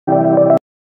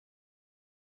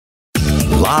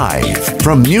Live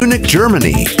from Munich,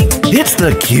 Germany, it's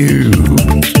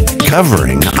theCUBE.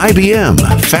 Covering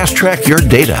IBM Fast Track Your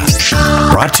Data.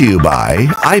 Brought to you by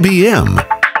IBM.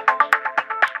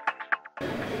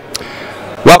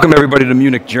 Welcome everybody to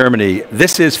Munich, Germany.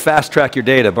 This is Fast Track Your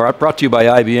Data, brought to you by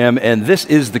IBM, and this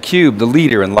is theCUBE, the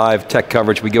leader in live tech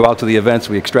coverage. We go out to the events,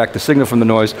 we extract the signal from the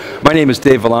noise. My name is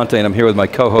Dave Vellante, and I'm here with my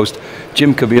co-host,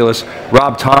 Jim Kobielus.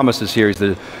 Rob Thomas is here, he's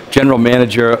the General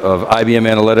Manager of IBM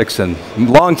Analytics and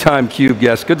longtime CUBE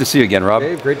guest. Good to see you again, Rob.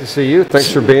 Dave, great to see you.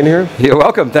 Thanks for being here. You're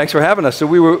welcome, thanks for having us. So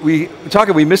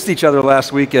we missed each other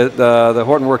last week at the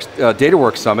Hortonworks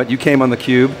DataWorks Summit. You came on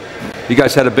theCUBE. You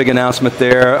guys had a big announcement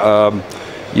there.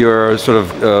 You're sort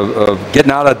of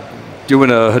getting out of doing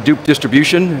a Hadoop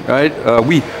distribution, right?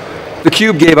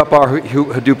 theCUBE gave up our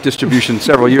Hadoop distribution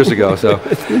several years ago, so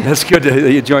that's good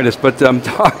that you joined us. But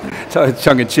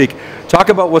tongue in cheek, talk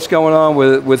about what's going on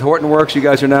with Hortonworks. You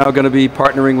guys are now going to be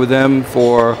partnering with them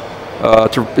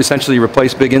to essentially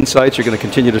replace Big Insights. You're going to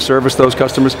continue to service those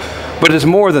customers, but it's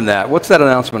more than that. What's that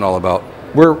announcement all about?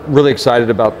 We're really excited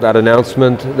about that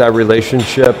announcement, that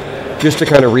relationship. Just to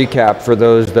kind of recap for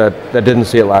those that didn't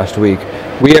see it last week,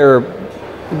 we are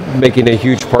making a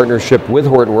huge partnership with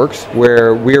Hortonworks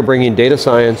where we are bringing data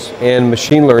science and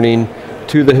machine learning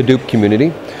to the Hadoop community.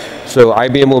 So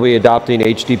IBM will be adopting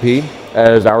HDP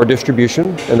as our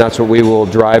distribution, and that's what we will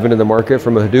drive into the market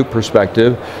from a Hadoop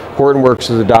perspective. Hortonworks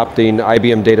is adopting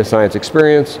IBM Data Science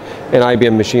Experience and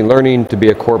IBM Machine Learning to be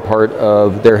a core part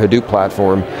of their Hadoop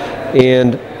platform.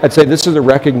 And I'd say this is a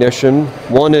recognition.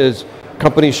 One is,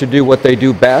 companies should do what they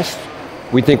do best.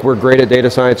 We think we're great at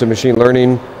data science and machine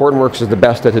learning. Hortonworks is the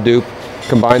best at Hadoop.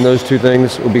 Combine those two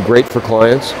things, it would be great for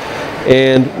clients.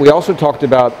 And we also talked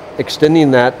about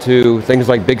extending that to things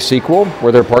like Big SQL,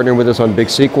 where they're partnering with us on Big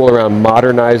SQL around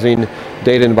modernizing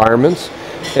data environments.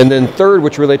 And then third,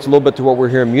 which relates a little bit to what we're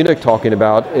here in Munich talking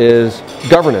about, is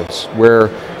governance, where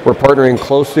we're partnering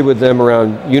closely with them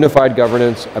around unified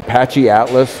governance, Apache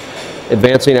Atlas,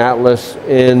 advancing Atlas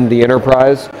in the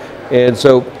enterprise. And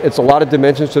so it's a lot of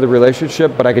dimensions to the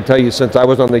relationship, but I can tell you since I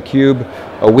was on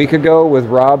theCUBE a week ago with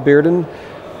Rob Bearden,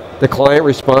 the client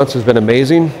response has been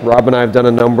amazing. Rob and I have done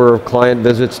a number of client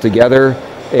visits together,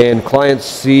 and clients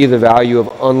see the value of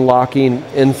unlocking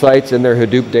insights in their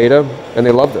Hadoop data, and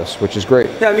they love this, which is great.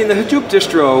 Yeah, I mean the Hadoop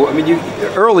distro, I mean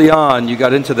early on you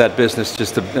got into that business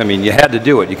you had to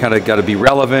do it. You kind of got to be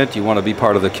relevant, you want to be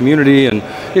part of the community, and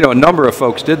a number of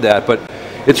folks did that, but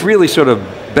it's really sort of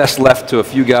best left to a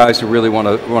few guys who really want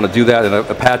to do that, and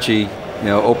Apache,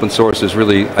 open source is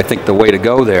really, I think, the way to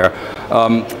go there.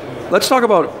 Let's talk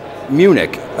about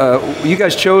Munich. You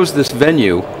guys chose this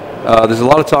venue. There's a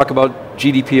lot of talk about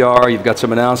GDPR. You've got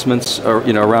some announcements,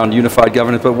 around unified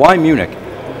governance. But why Munich?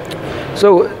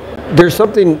 So there's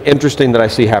something interesting that I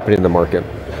see happening in the market.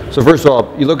 So first of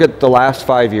all, you look at the last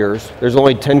 5 years. There's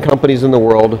only 10 companies in the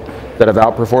world that have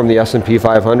outperformed the S&P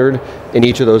 500 in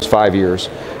each of those 5 years.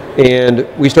 And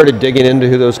we started digging into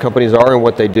who those companies are and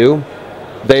what they do.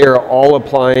 They are all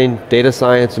applying data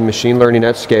science and machine learning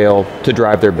at scale to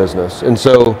drive their business. And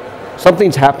so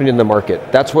something's happening in the market.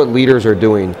 That's what leaders are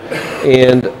doing.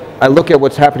 And I look at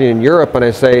what's happening in Europe and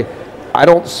I say, I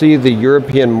don't see the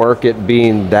European market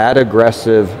being that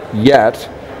aggressive yet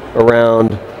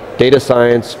around data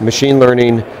science, machine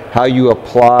learning, how you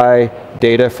apply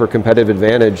data for competitive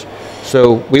advantage.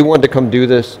 So we wanted to come do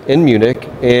this in Munich,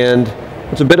 and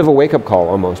it's a bit of a wake-up call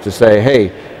almost to say, hey,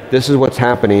 this is what's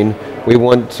happening. We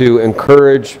want to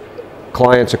encourage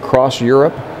clients across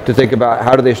Europe to think about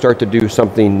how do they start to do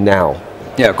something now.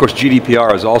 Yeah, of course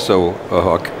GDPR is also a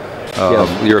hook.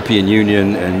 Yes. The European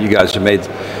Union, and you guys have made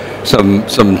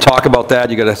some talk about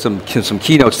that. You got some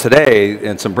keynotes today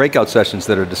and some breakout sessions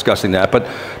that are discussing that. But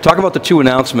talk about the two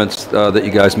announcements that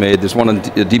you guys made. There's one on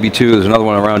DB2, there's another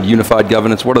one around unified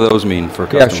governance. What do those mean for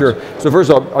customers? Yeah, sure. So first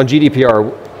of all, on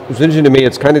GDPR, it's interesting to me,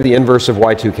 it's kind of the inverse of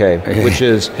Y2K, which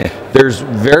is there's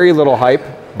very little hype,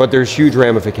 but there's huge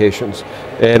ramifications.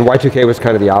 And Y2K was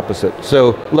kind of the opposite.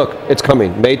 So look, it's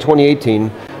coming. May 2018,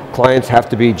 clients have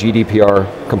to be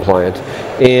GDPR compliant.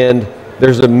 And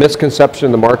there's a misconception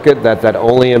in the market that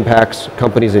only impacts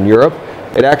companies in Europe.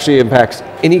 It actually impacts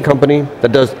any company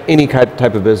that does any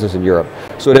type of business in Europe.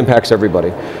 So it impacts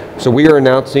everybody. So we are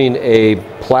announcing a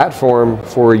platform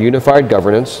for unified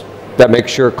governance that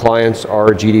makes sure clients are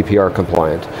GDPR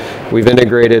compliant. We've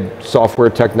integrated software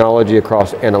technology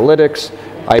across analytics,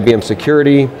 IBM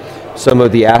security, some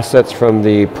of the assets from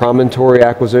the Promontory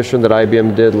acquisition that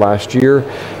IBM did last year,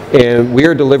 and we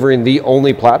are delivering the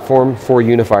only platform for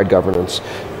unified governance,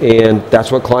 and that's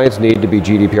what clients need to be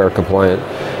GDPR compliant.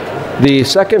 The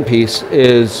second piece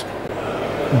is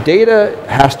data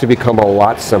has to become a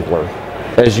lot simpler.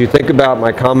 As you think about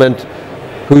my comment,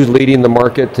 who's leading the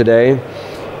market today,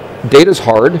 data's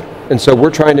hard, and so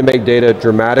we're trying to make data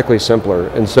dramatically simpler.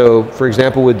 And so, for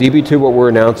example, with DB2, what we're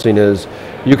announcing is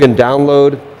you can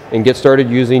download and get started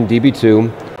using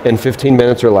DB2 in 15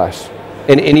 minutes or less.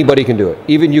 And anybody can do it.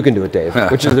 Even you can do it, Dave,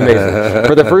 which is amazing.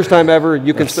 For the first time ever,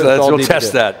 you can install DB2. Let's go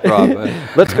test that, Rob.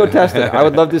 Let's go test it. I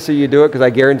would love to see you do it, because I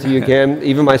guarantee you can.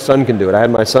 Even my son can do it. I had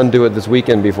my son do it this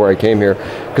weekend before I came here,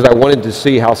 because I wanted to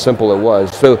see how simple it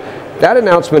was. So that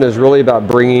announcement is really about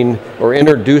bringing or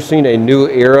introducing a new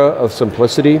era of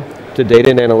simplicity to data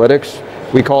and analytics.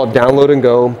 We call it download and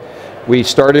go. We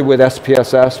started with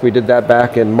SPSS. We did that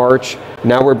back in March.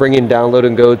 Now we're bringing download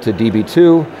and go to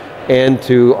DB2 and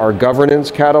to our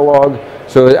governance catalog.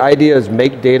 So the idea is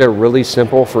make data really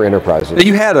simple for enterprises.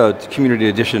 You had a community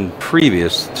edition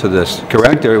previous to this,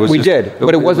 correct? Or it was we did,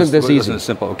 but it wasn't this easy. It wasn't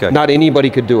simple, okay. Not anybody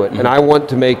could do it, and I want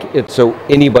to make it so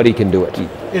anybody can do it.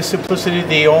 Is simplicity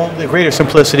the greater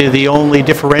simplicity the only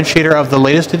differentiator of the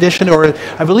latest edition? Or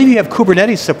I believe you have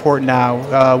Kubernetes support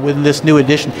now within this new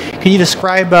edition. Can you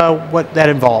describe what that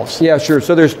involves? Yeah, sure.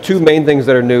 So there's two main things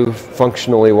that are new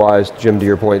functionally wise, Jim, to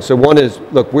your point. So one is,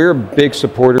 look, we're big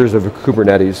supporters of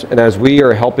Kubernetes, and as we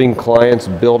are helping clients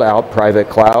build out private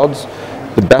clouds,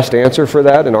 the best answer for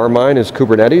that in our mind is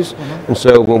Kubernetes. And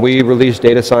so when we released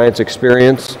Data Science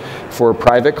Experience for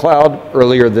private cloud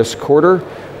earlier this quarter,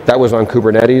 that was on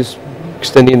Kubernetes,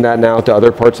 extending that now to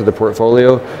other parts of the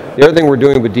portfolio. The other thing we're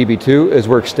doing with DB2 is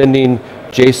we're extending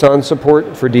JSON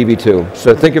support for DB2.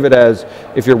 So think of it as,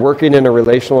 if you're working in a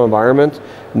relational environment,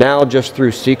 now just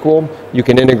through SQL, you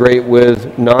can integrate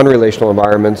with non-relational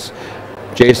environments,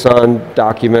 JSON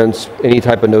documents, any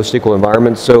type of NoSQL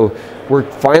environment. So we're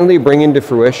finally bringing to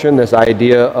fruition this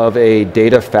idea of a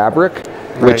data fabric,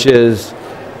 which is,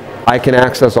 I can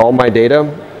access all my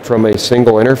data from a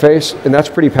single interface, and that's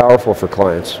pretty powerful for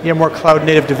clients. Yeah, more cloud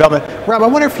native development. Rob, I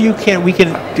wonder if we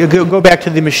can go back to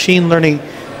the machine learning,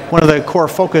 one of the core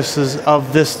focuses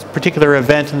of this particular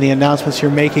event and the announcements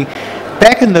you're making.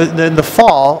 Back in the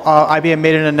fall, IBM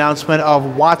made an announcement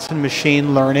of Watson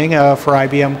machine learning for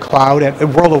IBM Cloud at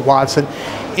World of Watson.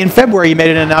 In February, you made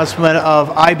an announcement of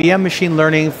IBM machine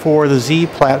learning for the Z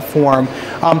platform.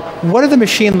 What are the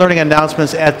machine learning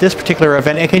announcements at this particular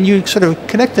event? And can you sort of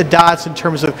connect the dots in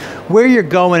terms of where you're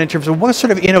going, in terms of what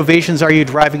sort of innovations are you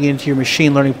driving into your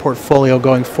machine learning portfolio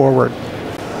going forward?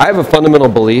 I have a fundamental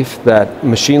belief that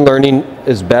machine learning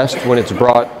is best when it's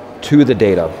brought to the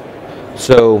data.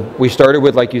 So we started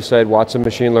with, like you said, Watson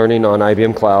machine learning on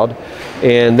IBM Cloud,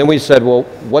 and then we said, well,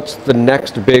 what's the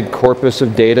next big corpus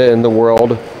of data in the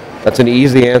world? That's an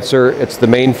easy answer. It's the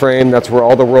mainframe. That's where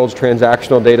all the world's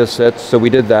transactional data sits, so we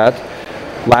did that.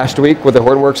 Last week with the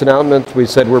Hortonworks announcement, we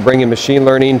said we're bringing machine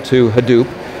learning to Hadoop.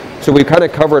 So we've kind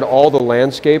of covered all the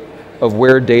landscape of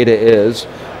where data is.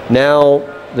 Now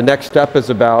the next step is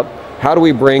about how do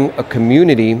we bring a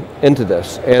community into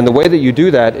this? And the way that you do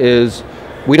that is,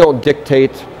 we don't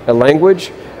dictate a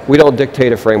language, we don't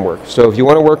dictate a framework. So if you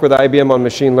want to work with IBM on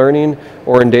machine learning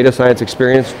or in data science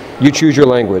experience, you choose your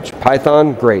language.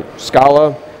 Python, great.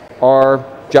 Scala, R,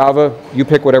 Java, you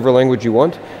pick whatever language you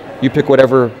want. You pick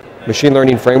whatever machine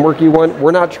learning framework you want.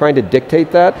 We're not trying to dictate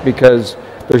that, because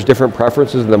there's different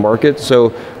preferences in the market. So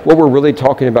what we're really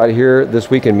talking about here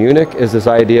this week in Munich is this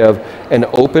idea of an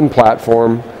open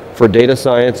platform for data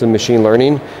science and machine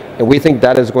learning, and we think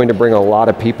that is going to bring a lot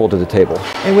of people to the table.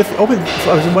 And with open,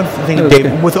 one thing,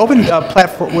 Dave, with open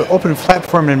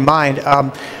platform in mind,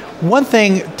 one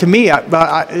thing to me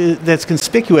that's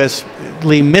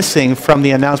conspicuously missing from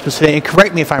the announcements today, and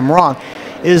correct me if I'm wrong,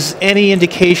 is any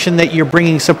indication that you're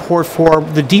bringing support for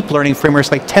the deep learning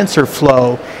frameworks like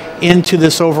TensorFlow into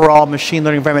this overall machine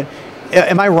learning environment.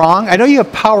 Am I wrong? I know you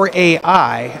have Power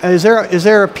AI. Is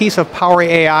there a piece of Power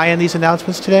AI in these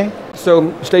announcements today?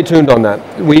 So stay tuned on that.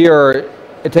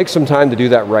 It takes some time to do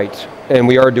that right, and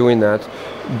we are doing that.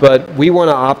 But we want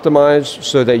to optimize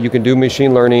so that you can do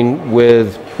machine learning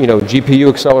with GPU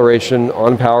acceleration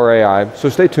on Power AI. So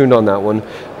stay tuned on that one.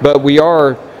 But we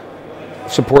are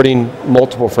supporting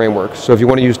multiple frameworks. So if you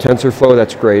want to use TensorFlow,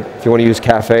 that's great. If you want to use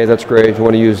Caffe, that's great. If you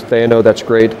want to use Theano, that's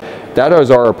great. That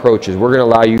is our approach. Is we're going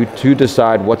to allow you to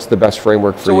decide what's the best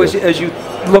framework for you. So as you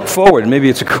look forward, maybe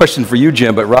it's a question for you,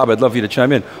 Jim, but Rob, I'd love you to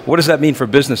chime in. What does that mean for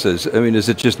businesses? I mean, is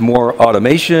it just more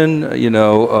automation,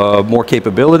 more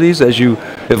capabilities as you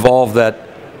evolve that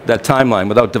timeline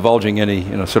without divulging any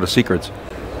sort of secrets?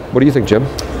 What do you think, Jim?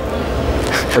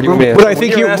 What do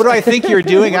I think you're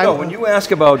doing? No, when you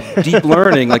ask about deep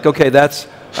learning, like, okay,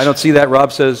 I don't see that.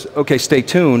 Rob says, okay, stay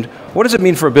tuned. What does it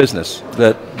mean for a business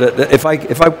that if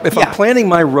I'm planning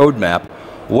my roadmap,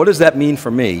 what does that mean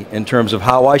for me in terms of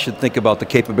how I should think about the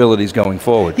capabilities going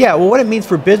forward? Yeah, well what it means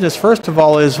for business, first of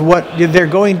all, is what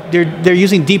they're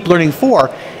using deep learning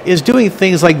for, is doing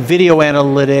things like video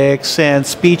analytics and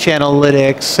speech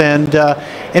analytics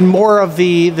and more of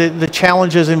the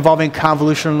challenges involving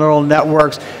convolutional neural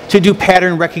networks to do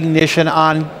pattern recognition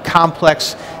on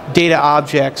complex data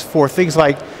objects for things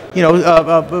like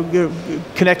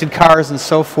connected cars and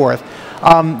so forth.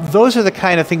 Those are the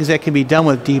kind of things that can be done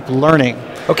with deep learning.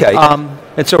 Okay,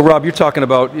 and so Rob, you're talking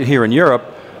about here in Europe,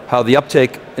 how the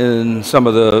uptake in some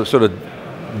of the sort of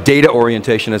data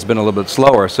orientation has been a little bit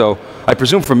slower. So I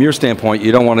presume from your standpoint,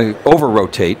 you don't want to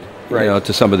over-rotate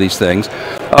to some of these things.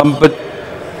 But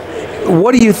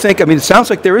what do you think? I mean, it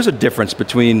sounds like there is a difference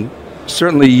between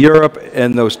certainly Europe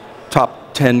and those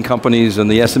top 10 companies in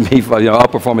the S&P,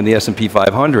 outperforming the S&P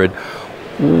 500.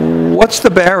 What's the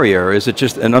barrier? Is it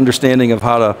just an understanding of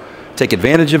how to take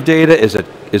advantage of data? Is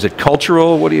it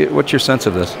cultural? What's your sense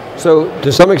of this? So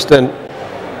to some extent,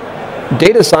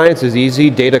 data science is easy,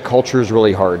 data culture is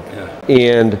really hard. Yeah.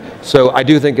 And so I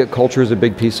do think that culture is a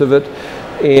big piece of it.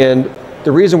 And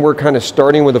the reason we're kind of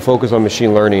starting with a focus on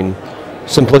machine learning,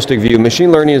 simplistic view,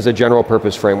 machine learning is a general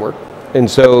purpose framework. And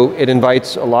so it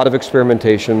invites a lot of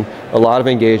experimentation, a lot of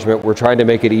engagement. We're trying to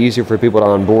make it easier for people to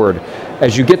onboard.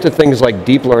 As you get to things like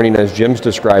deep learning, as Jim's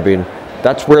describing,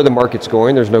 that's where the market's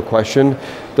going, there's no question.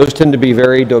 Those tend to be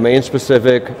very domain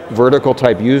specific, vertical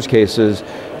type use cases.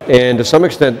 And to some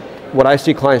extent, what I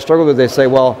see clients struggle with, they say,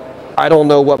 well, I don't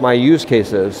know what my use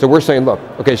case is. So we're saying, look,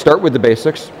 okay, start with the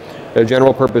basics, a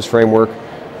general purpose framework,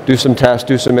 do some tests,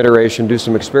 do some iteration, do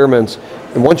some experiments,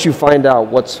 and once you find out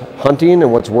what's hunting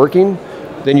and what's working,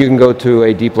 then you can go to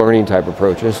a deep learning type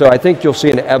approach. And so I think you'll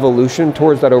see an evolution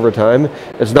towards that over time.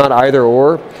 It's not either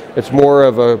or, it's more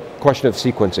of a question of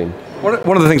sequencing.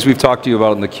 One of the things we've talked to you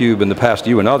about in theCUBE in the past,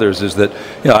 you and others, is that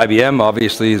IBM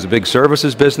obviously is a big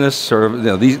services business, or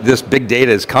this big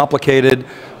data is complicated,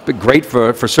 but great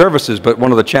for services, but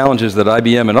one of the challenges that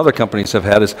IBM and other companies have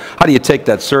had is how do you take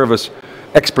that service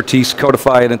expertise,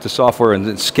 codify it into software, and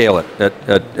then scale it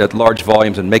at large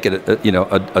volumes and make it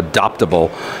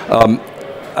adoptable.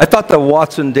 I thought the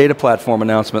Watson data platform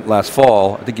announcement last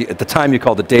fall, I think at the time you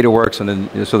called it DataWorks, and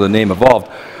then so the name evolved,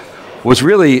 was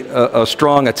really a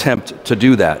strong attempt to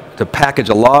do that, to package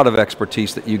a lot of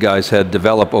expertise that you guys had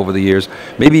developed over the years,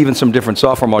 maybe even some different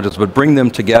software modules, but bring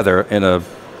them together in a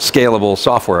scalable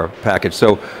software package.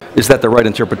 So is that the right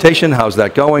interpretation? How's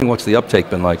that going? What's the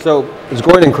uptake been like? So it's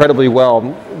going incredibly well.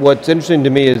 What's interesting to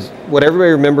me is what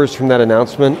everybody remembers from that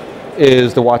announcement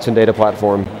is the Watson data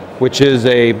platform, which is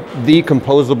the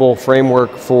composable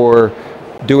framework for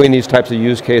doing these types of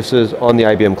use cases on the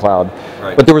IBM cloud.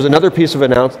 Right. But there was another piece of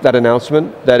that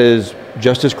announcement that is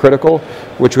just as critical,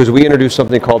 which was we introduced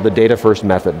something called the data first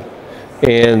method.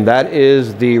 And that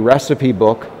is the recipe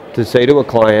book to say to a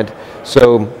client,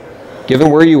 so given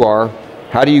where you are,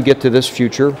 how do you get to this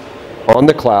future on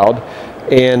the cloud?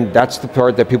 And that's the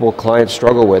part that clients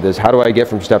struggle with, is how do I get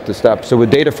from step to step? So with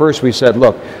data first, we said,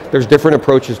 look, there's different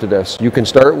approaches to this. You can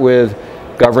start with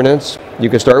governance, you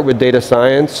can start with data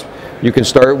science, you can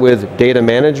start with data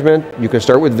management, you can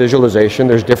start with visualization.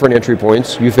 There's different entry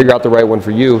points. You figure out the right one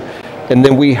for you. And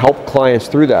then we help clients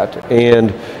through that.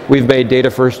 And we've made data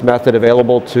first method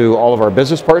available to all of our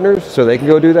business partners so they can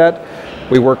go do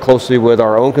that. We work closely with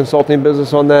our own consulting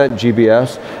business on that,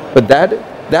 GBS. But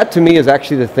that to me is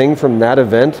actually the thing from that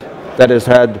event that has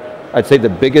had, I'd say, the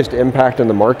biggest impact in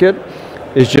the market,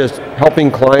 is just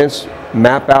helping clients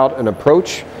map out an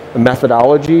approach, a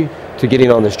methodology to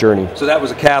getting on this journey. So that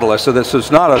was a catalyst. So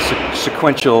it's not a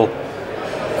sequential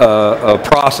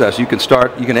process. You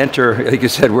can enter, like you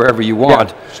said, wherever you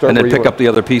want, and then pick up the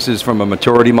other pieces from a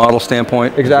maturity model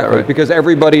standpoint. Exactly, right? Because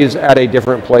everybody's at a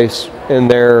different place in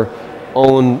their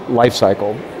own life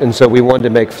cycle, and so we wanted to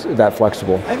make that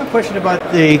flexible. I have a question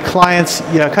about the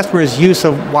customers' use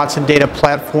of Watson Data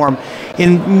Platform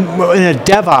in a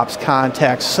DevOps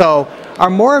context. So are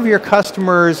more of your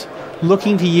customers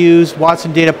looking to use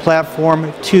Watson Data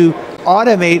Platform to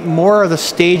automate more of the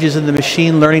stages in the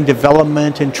machine learning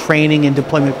development and training and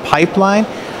deployment pipeline?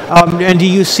 And do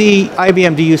you see,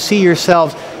 IBM, do you see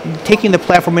yourselves taking the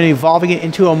platform and evolving it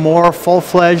into a more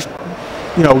full-fledged,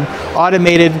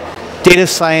 automated data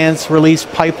science release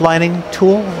pipelining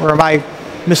tool, or am I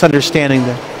misunderstanding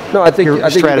that? No, I think you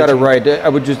got it right. I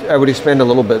would expand a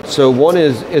little bit. So one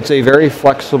is, it's a very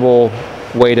flexible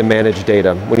way to manage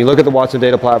data. When you look at the Watson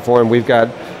Data Platform, we've got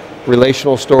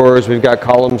relational stores, we've got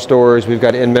column stores, we've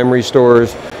got in-memory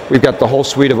stores, we've got the whole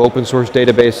suite of open source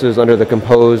databases under the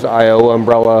Compose IO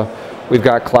umbrella, we've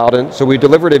got cloud, so we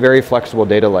delivered a very flexible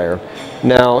data layer.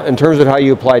 Now, in terms of how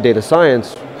you apply data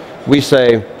science, we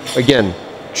say, again,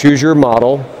 choose your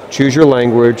model, choose your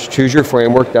language, choose your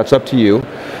framework, that's up to you.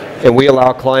 And we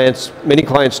allow clients, many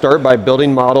clients start by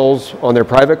building models on their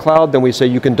private cloud, then we say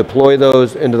you can deploy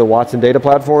those into the Watson data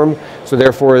platform, so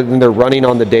therefore then they're running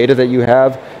on the data that you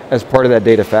have as part of that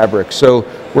data fabric. So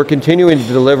we're continuing to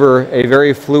deliver a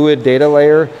very fluid data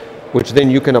layer, which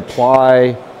then you can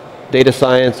apply data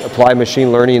science, apply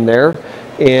machine learning there.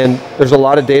 And there's a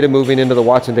lot of data moving into the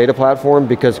Watson data platform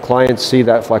because clients see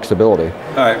that flexibility.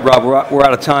 All right, Rob, we're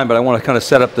out of time, but I want to kind of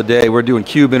set up the day. We're doing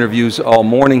CUBE interviews all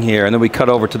morning here, and then we cut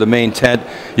over to the main tent.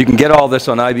 You can get all this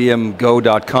on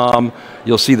IBMGo.com.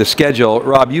 You'll see the schedule.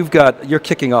 Rob, you're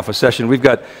kicking off a session. We've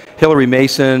got Hillary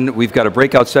Mason, we've got a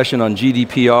breakout session on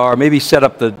GDPR. Maybe set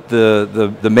up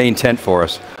the main tent for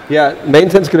us. Yeah, main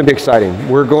tent's going to be exciting.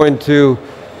 We're going to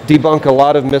debunk a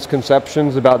lot of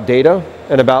misconceptions about data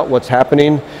and about what's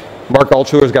happening. Mark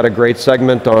Altshuler's got a great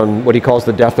segment on what he calls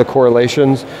the death of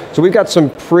correlations. So we've got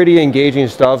some pretty engaging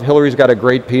stuff. Hillary's got a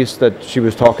great piece that she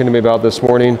was talking to me about this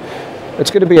morning. It's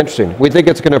going to be interesting. We think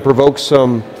it's going to provoke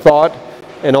some thought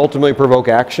and ultimately provoke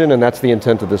action, and that's the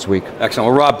intent of this week. Excellent.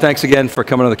 Well, Rob, thanks again for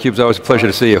coming on theCUBE. It's always a pleasure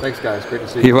to see you. Thanks, guys. Great to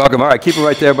see you. You're welcome. All right, keep it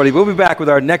right there, buddy. We'll be back with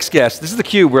our next guest. This is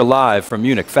theCUBE. We're live from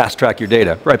Munich. Fast track your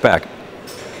data. Right back.